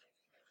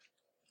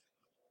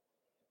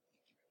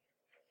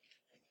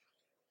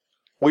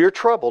 We are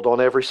troubled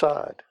on every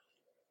side,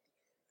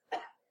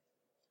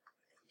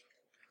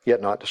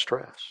 yet not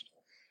distressed.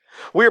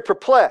 We are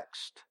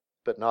perplexed,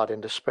 but not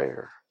in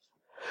despair.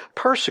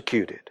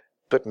 Persecuted,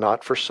 but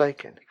not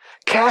forsaken.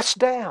 Cast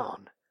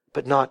down,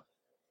 but not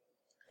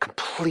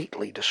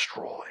completely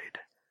destroyed,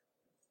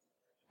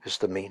 is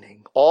the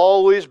meaning.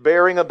 Always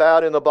bearing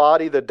about in the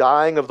body the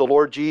dying of the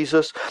Lord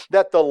Jesus,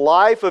 that the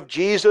life of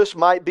Jesus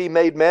might be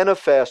made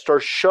manifest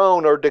or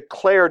shown or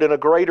declared in a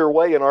greater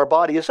way in our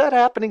body. Is that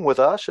happening with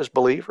us as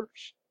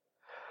believers?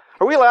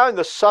 Are we allowing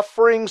the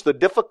sufferings, the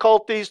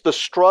difficulties, the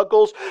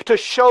struggles to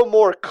show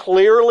more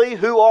clearly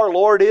who our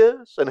Lord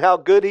is and how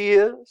good He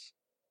is?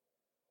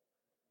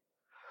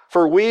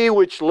 For we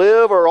which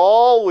live are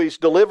always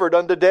delivered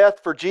unto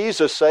death for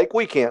Jesus' sake.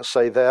 We can't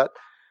say that.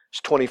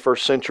 It's 21st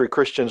century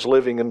Christians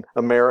living in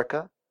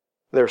America.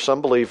 There are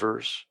some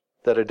believers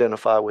that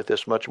identify with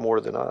this much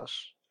more than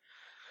us.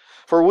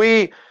 For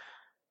we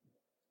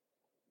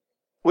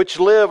which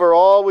live are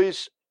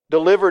always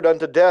delivered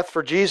unto death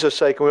for Jesus'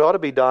 sake, and we ought to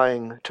be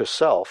dying to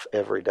self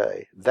every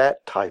day.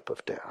 That type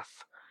of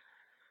death.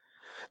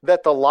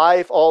 That the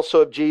life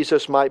also of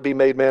Jesus might be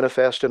made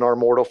manifest in our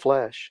mortal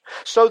flesh.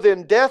 So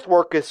then death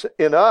worketh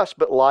in us,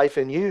 but life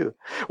in you.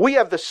 We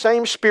have the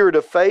same spirit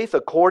of faith,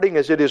 according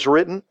as it is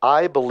written,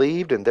 I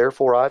believed, and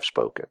therefore I've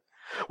spoken.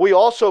 We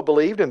also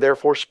believed, and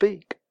therefore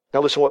speak. Now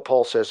listen to what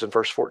Paul says in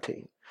verse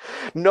 14.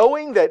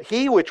 Knowing that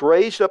He which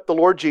raised up the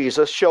Lord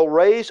Jesus shall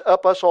raise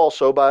up us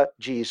also by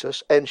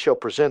Jesus, and shall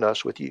present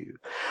us with you.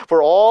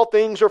 For all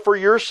things are for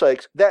your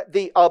sakes, that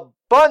the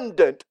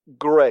abundant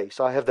grace,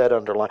 I have that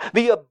underlined,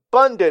 the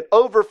abundant,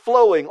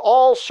 overflowing,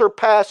 all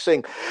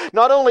surpassing,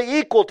 not only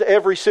equal to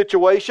every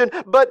situation,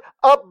 but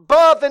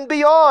above and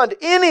beyond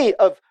any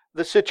of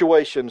the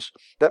situations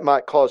that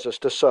might cause us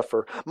to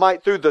suffer,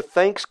 might through the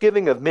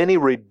thanksgiving of many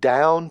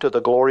redound to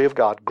the glory of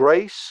God.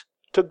 Grace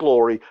to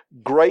glory,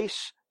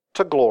 grace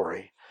to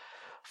glory,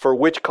 for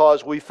which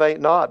cause we faint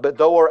not. But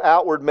though our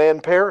outward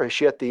man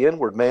perish, yet the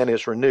inward man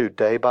is renewed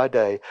day by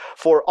day.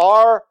 For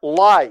our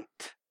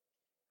light,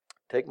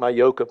 take my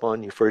yoke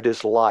upon you, for it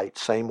is light,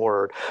 same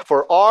word.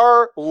 For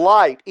our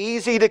light,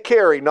 easy to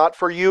carry, not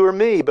for you or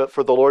me, but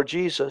for the Lord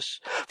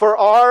Jesus. For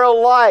our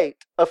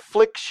light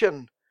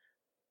affliction,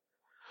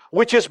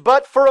 which is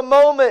but for a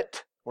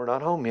moment, we're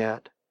not home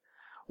yet,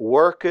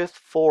 worketh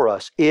for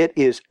us. It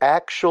is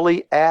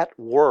actually at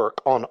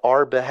work on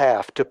our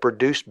behalf to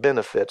produce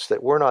benefits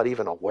that we're not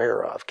even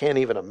aware of, can't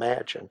even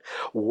imagine.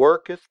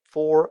 Worketh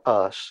for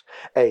us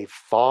a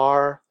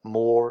far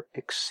more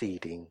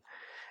exceeding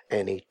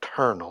and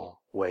eternal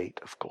weight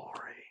of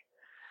glory.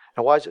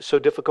 Now, why is it so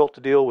difficult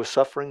to deal with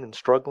suffering and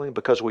struggling?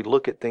 Because we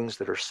look at things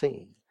that are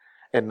seen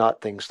and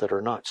not things that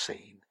are not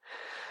seen.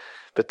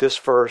 But this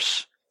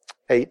verse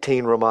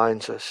 18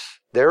 reminds us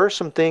there are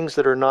some things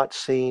that are not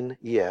seen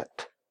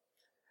yet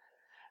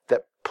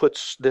that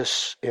puts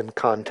this in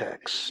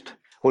context.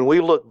 When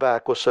we look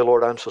back, we'll say,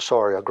 Lord, I'm so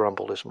sorry I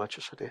grumbled as much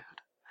as I did.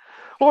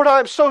 Lord,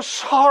 I'm so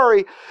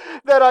sorry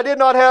that I did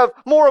not have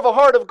more of a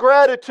heart of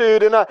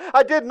gratitude and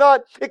I did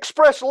not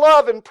express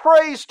love and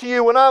praise to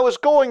you when I was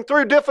going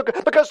through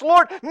difficult. Because,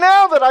 Lord,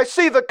 now that I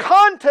see the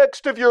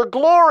context of your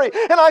glory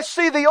and I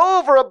see the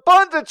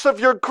overabundance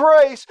of your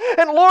grace,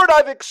 and Lord,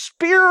 I've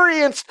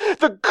experienced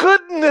the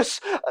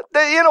goodness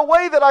in a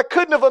way that I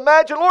couldn't have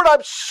imagined. Lord,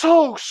 I'm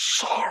so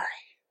sorry.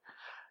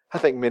 I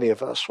think many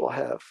of us will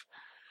have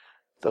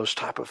those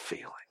type of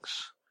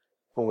feelings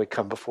when we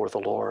come before the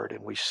Lord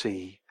and we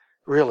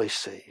really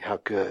see how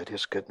good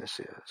His goodness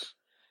is.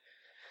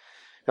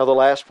 Now the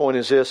last point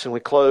is this, and we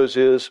close,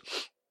 is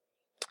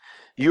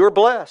you are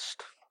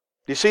blessed.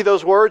 Do you see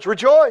those words?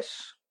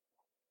 Rejoice.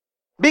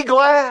 Be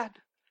glad.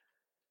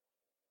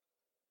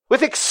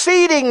 With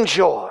exceeding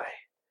joy.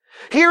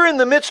 Here in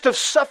the midst of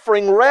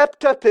suffering,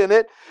 wrapped up in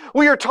it,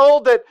 we are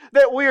told that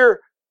we're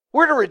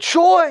to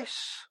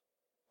rejoice.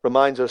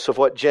 Reminds us of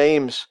what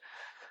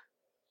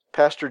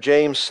Pastor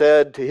James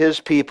said to his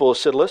people. He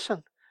said,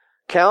 listen,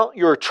 count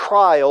your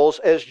trials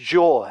as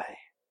joy.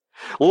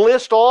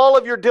 List all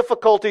of your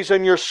difficulties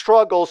and your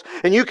struggles,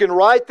 and you can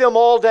write them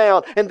all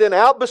down. And then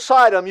out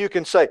beside them, you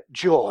can say,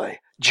 joy,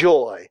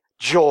 joy,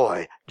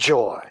 joy,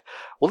 joy.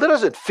 Well, it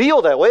doesn't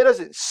feel that way. It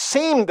doesn't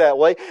seem that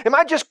way. Am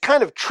I just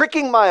kind of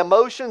tricking my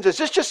emotions? Is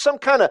this just some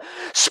kind of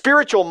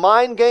spiritual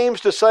mind games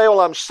to say,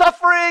 well, I'm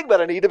suffering,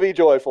 but I need to be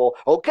joyful.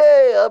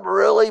 Okay, I'm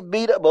really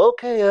beat up.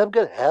 Okay, I'm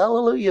good.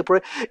 Hallelujah.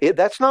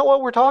 That's not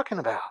what we're talking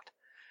about.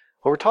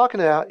 What we're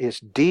talking about is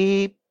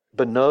deep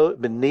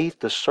beneath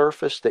the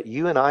surface that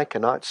you and I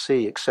cannot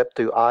see except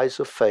through eyes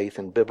of faith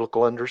and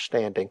biblical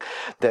understanding,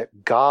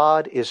 that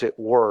God is at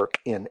work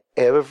in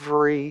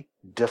every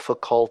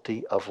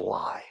difficulty of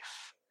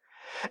life.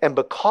 And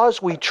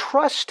because we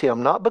trust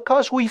Him, not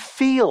because we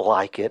feel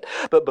like it,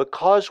 but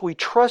because we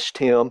trust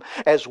Him,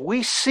 as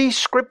we see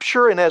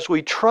Scripture and as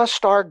we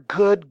trust our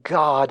good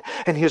God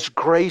and His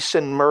grace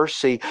and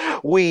mercy,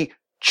 we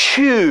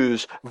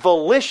choose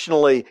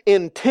volitionally,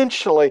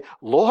 intentionally,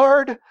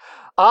 Lord,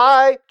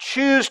 I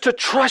choose to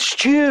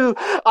trust You.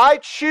 I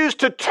choose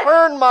to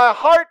turn my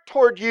heart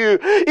toward You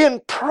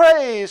in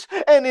praise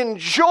and in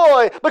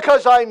joy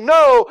because I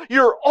know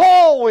You're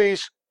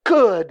always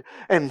good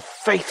and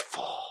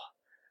faithful.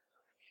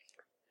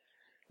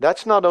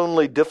 That's not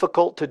only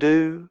difficult to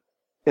do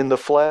in the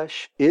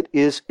flesh, it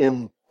is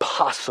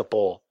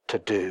impossible to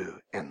do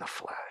in the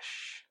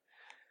flesh.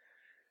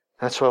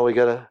 That's why we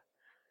got to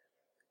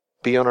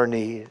be on our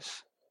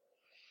knees,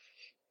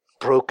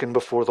 broken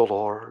before the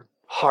Lord,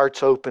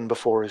 hearts open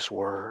before His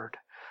Word,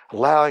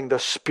 allowing the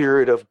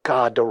Spirit of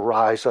God to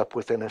rise up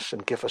within us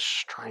and give us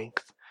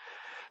strength.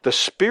 The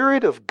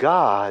Spirit of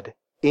God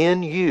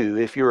in you,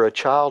 if you're a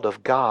child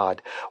of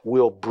God,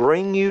 will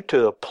bring you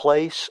to a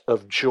place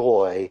of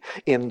joy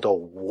in the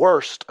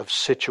worst of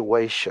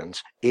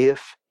situations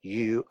if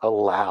you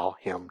allow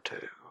Him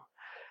to.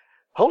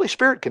 Holy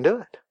Spirit can do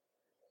it.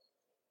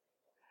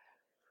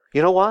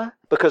 You know why?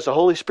 Because the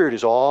Holy Spirit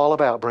is all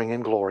about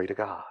bringing glory to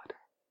God.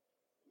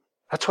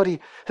 That's what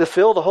to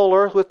fill the whole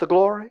earth with the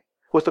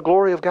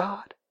glory of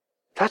God.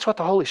 That's what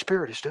the Holy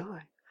Spirit is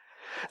doing.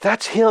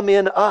 That's Him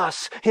in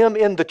us, Him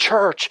in the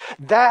church.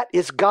 That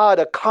is God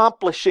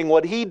accomplishing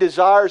what He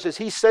desires as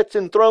He sits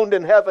enthroned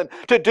in heaven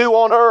to do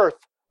on earth.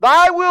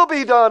 Thy will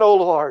be done, O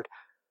Lord,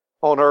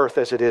 on earth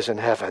as it is in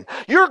heaven.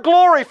 Your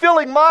glory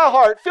filling my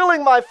heart,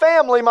 filling my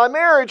family, my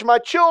marriage, my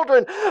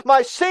children,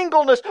 my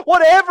singleness,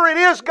 whatever it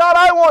is, God,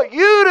 I want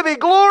You to be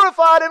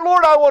glorified. And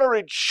Lord, I want to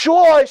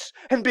rejoice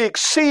and be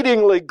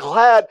exceedingly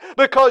glad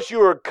because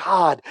You are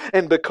God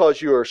and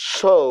because You are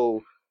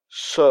so,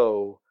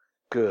 so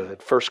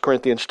good. 1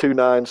 Corinthians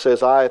 2:9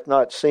 says, Eye hath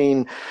not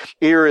seen,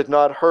 ear hath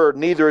not heard,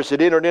 neither has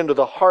it entered into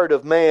the heart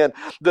of man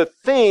the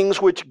things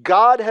which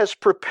God has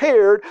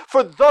prepared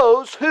for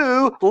those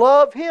who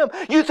love Him.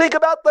 You think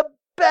about the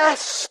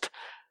best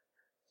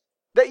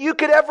that you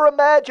could ever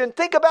imagine.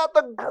 Think about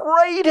the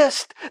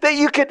greatest that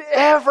you could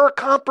ever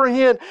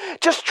comprehend.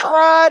 Just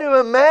try to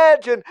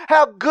imagine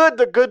how good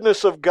the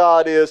goodness of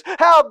God is,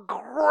 how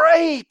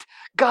great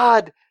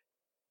God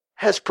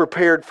has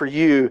prepared for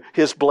you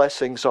His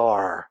blessings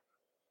are.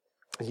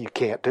 And you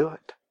can't do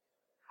it.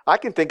 I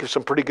can think of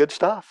some pretty good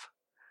stuff.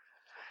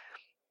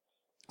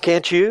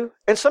 Can't you?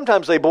 And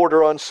sometimes they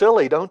border on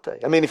silly, don't they?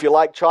 I mean, if you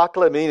like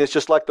chocolate, I mean, it's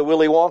just like the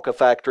Willy Wonka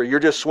factory. You're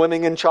just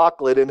swimming in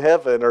chocolate in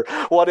heaven or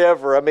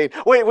whatever. I mean,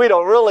 we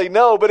don't really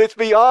know, but it's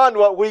beyond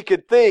what we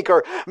could think.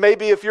 Or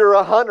maybe if you're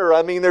a hunter,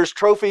 I mean, there's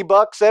trophy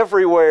bucks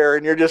everywhere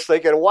and you're just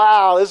thinking,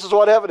 wow, this is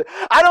what heaven is.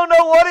 I don't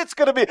know what it's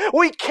going to be.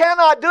 We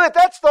cannot do it.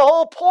 That's the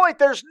whole point.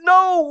 There's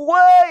no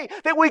way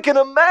that we can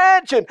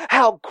imagine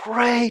how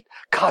great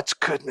God's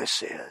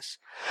goodness is.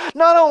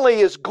 Not only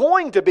is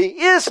going to be,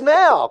 is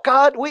now.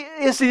 God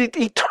is the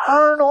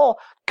eternal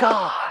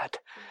God.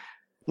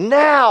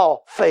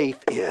 Now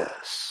faith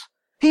is.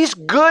 He's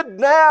good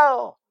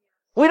now.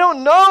 We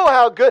don't know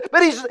how good,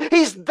 but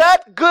He's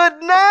that good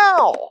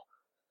now.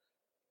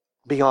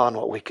 Beyond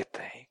what we could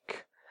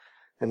think.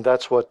 And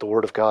that's what the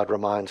Word of God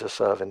reminds us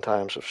of in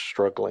times of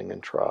struggling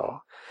and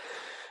trial.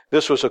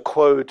 This was a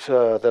quote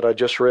that I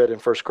just read in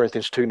 1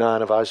 Corinthians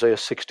 2:9 of Isaiah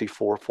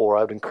 64:4.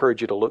 I would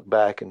encourage you to look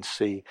back and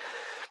see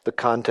the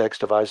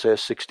context of Isaiah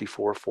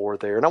 64:4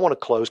 there. And I want to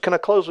close. Can I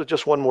close with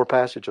just one more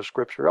passage of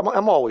Scripture?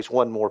 I'm always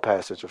one more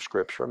passage of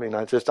Scripture. I mean,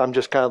 I'm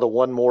just kind of the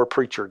one more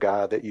preacher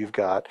guy that you've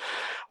got.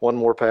 One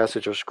more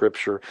passage of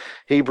Scripture.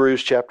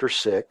 Hebrews chapter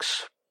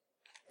 6.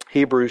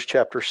 Hebrews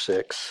chapter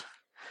 6,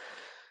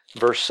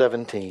 verse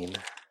 17.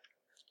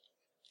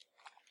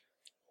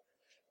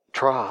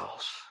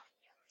 Trials,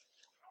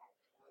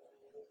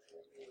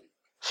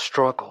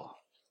 struggle,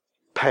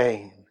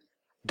 pain,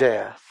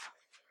 death.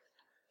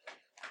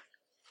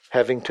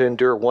 Having to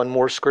endure one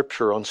more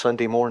scripture on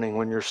Sunday morning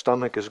when your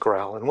stomach is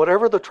growling,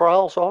 whatever the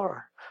trials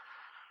are.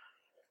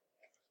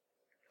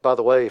 By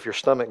the way, if your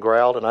stomach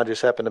growled, and I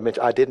just happened to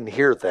mention, I didn't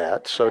hear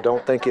that, so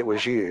don't think it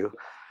was you.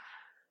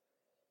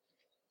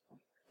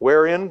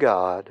 Wherein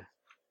God,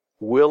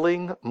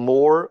 willing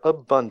more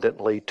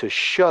abundantly to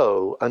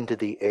show unto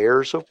the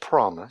heirs of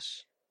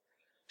promise,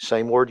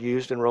 same word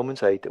used in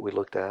Romans 8 that we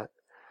looked at,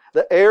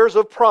 the heirs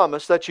of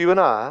promise, that's you and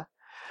I,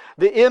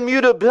 the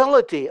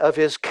immutability of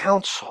His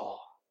counsel,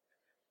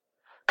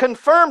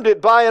 confirmed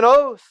it by an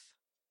oath,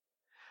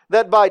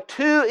 that by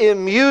two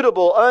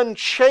immutable,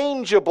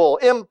 unchangeable,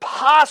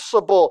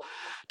 impossible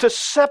to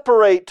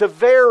separate, to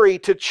vary,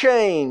 to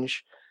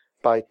change,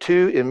 by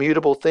two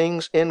immutable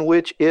things in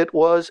which it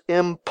was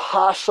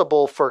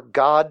impossible for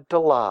God to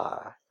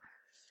lie,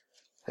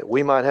 that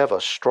we might have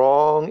a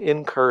strong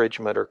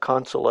encouragement or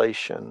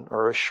consolation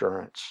or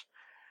assurance,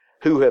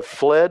 who have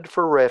fled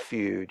for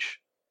refuge.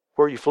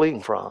 Where are you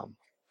fleeing from?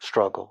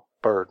 Struggle,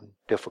 burden,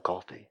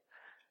 difficulty.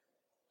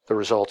 The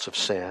results of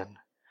sin.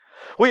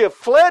 We have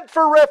fled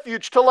for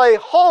refuge to lay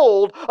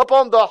hold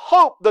upon the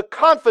hope, the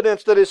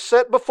confidence that is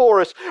set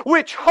before us,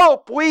 which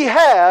hope we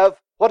have,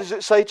 what does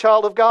it say,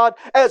 child of God?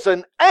 As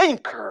an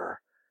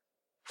anchor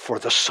for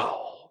the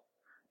soul,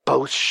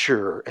 both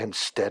sure and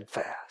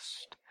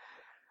steadfast.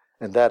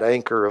 And that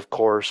anchor, of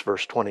course,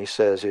 verse 20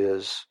 says,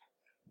 is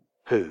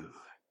who?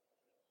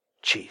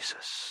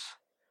 Jesus.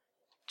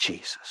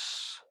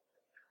 Jesus.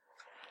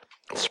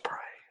 Let's pray.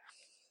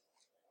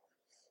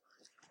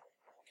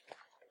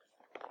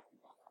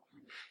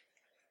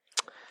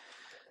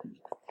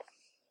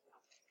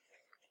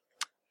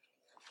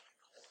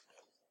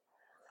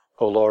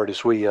 Oh Lord,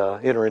 as we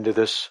enter into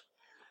this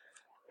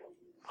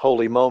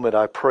holy moment,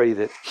 I pray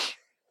that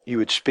you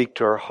would speak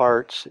to our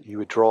hearts, that you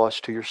would draw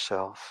us to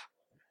yourself.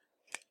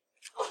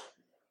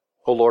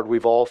 Oh Lord,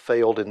 we've all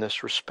failed in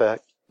this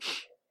respect.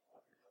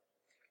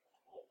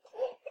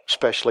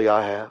 Especially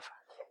I have.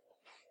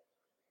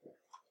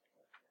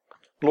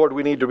 Lord,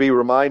 we need to be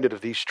reminded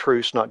of these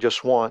truths not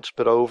just once,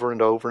 but over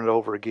and over and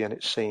over again,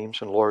 it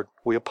seems. And Lord,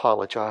 we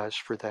apologize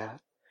for that.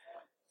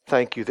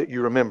 Thank you that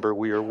you remember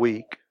we are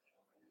weak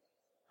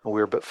and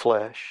we are but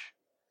flesh.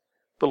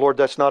 But Lord,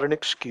 that's not an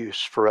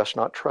excuse for us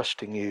not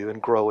trusting you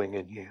and growing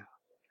in you.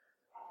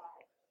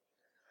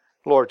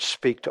 Lord,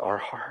 speak to our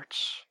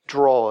hearts.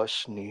 Draw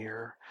us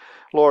near.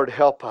 Lord,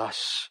 help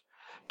us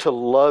to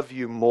love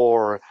you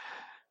more.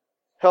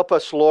 Help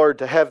us, Lord,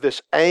 to have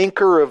this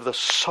anchor of the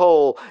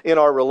soul in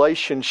our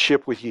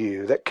relationship with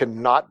you that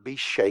cannot be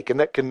shaken,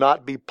 that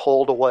cannot be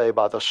pulled away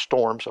by the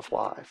storms of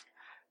life.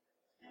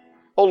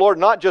 Oh, Lord,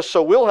 not just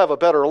so we'll have a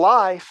better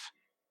life.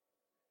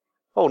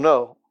 Oh,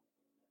 no.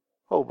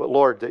 Oh, but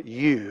Lord, that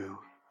you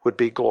would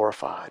be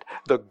glorified.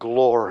 The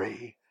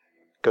glory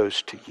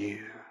goes to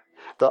you.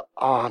 The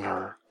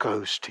honor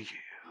goes to you.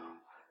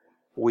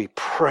 We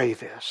pray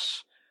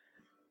this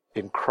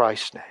in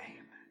Christ's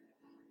name.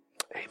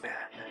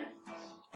 Amen.